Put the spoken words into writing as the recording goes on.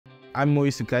I'm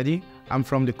Moise Sukadi. I'm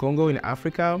from the Congo in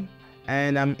Africa,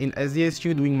 and I'm in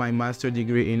SDSU doing my master's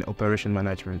degree in operation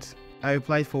management. I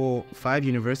applied for 5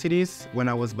 universities when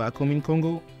I was back home in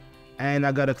Congo, and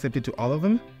I got accepted to all of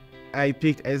them. I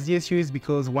picked SDSU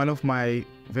because one of my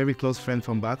very close friends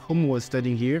from back home was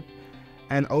studying here,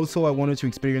 and also I wanted to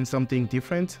experience something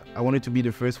different. I wanted to be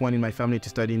the first one in my family to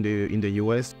study in the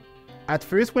US. At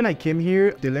first, when I came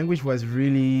here, the language was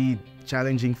really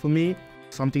challenging for me,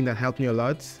 something that helped me a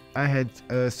lot. I had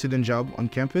a student job on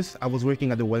campus. I was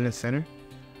working at the wellness center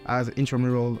as an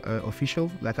intramural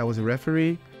official, like I was a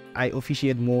referee. I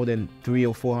officiated more than 300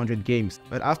 or 400 games.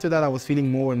 But after that, I was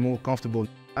feeling more and more comfortable.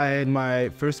 I had my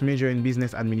first major in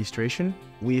business administration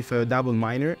with a double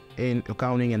minor in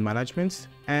accounting and management.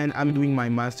 And I'm doing my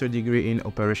master's degree in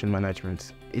operation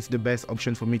management. It's the best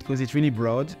option for me because it's really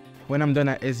broad. When I'm done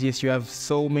at SDSU, I have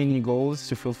so many goals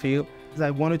to fulfill. I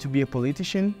wanted to be a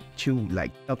politician to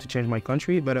help to change my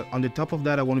country, but on the top of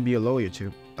that, I want to be a lawyer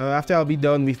too. After I'll be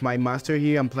done with my master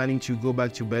here, I'm planning to go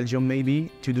back to Belgium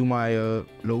maybe to do my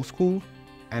law school.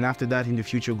 And after that, in the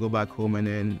future, go back home and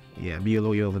then, be a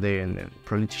lawyer over there and a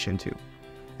politician too.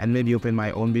 And maybe open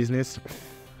my own business.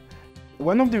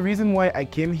 One of the reasons why I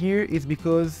came here is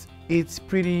because it's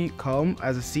pretty calm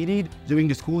as a city. During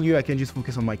the school year, I can just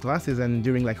focus on my classes, and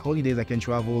during holidays, I can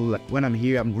travel. When I'm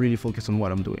here, I'm really focused on what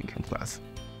I'm doing in class.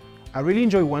 I really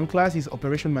enjoy one class is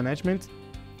operation management.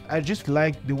 I just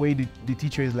like the way the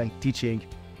teacher is teaching.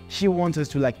 She wants us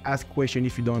to ask questions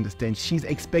if you don't understand. She's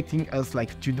expecting us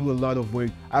to do a lot of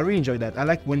work. I really enjoy that. I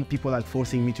like when people are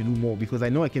forcing me to do more because I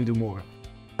know I can do more.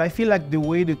 I feel like the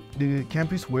way the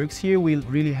campus works here will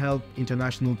really help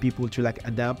international people to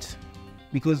adapt,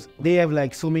 because they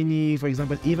have so many, for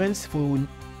example, events for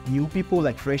new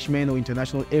people freshmen or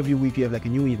international. Every week you have a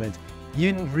new event.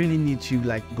 You don't really need to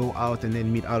go out and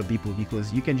then meet other people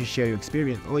because you can just share your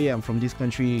experience. Oh yeah, I'm from this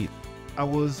country. I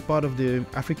was part of the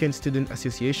African Student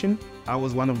Association. I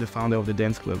was one of the founders of the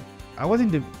dance club. I was in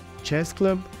the chess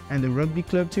club and the rugby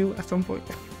club too at some point.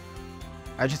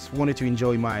 I just wanted to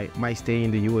enjoy my stay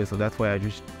in the US, so that's why I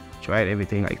just tried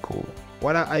everything cool.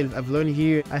 What I've learned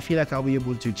here, I feel I'll be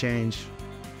able to change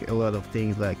a lot of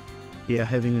things,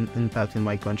 having an impact in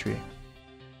my country.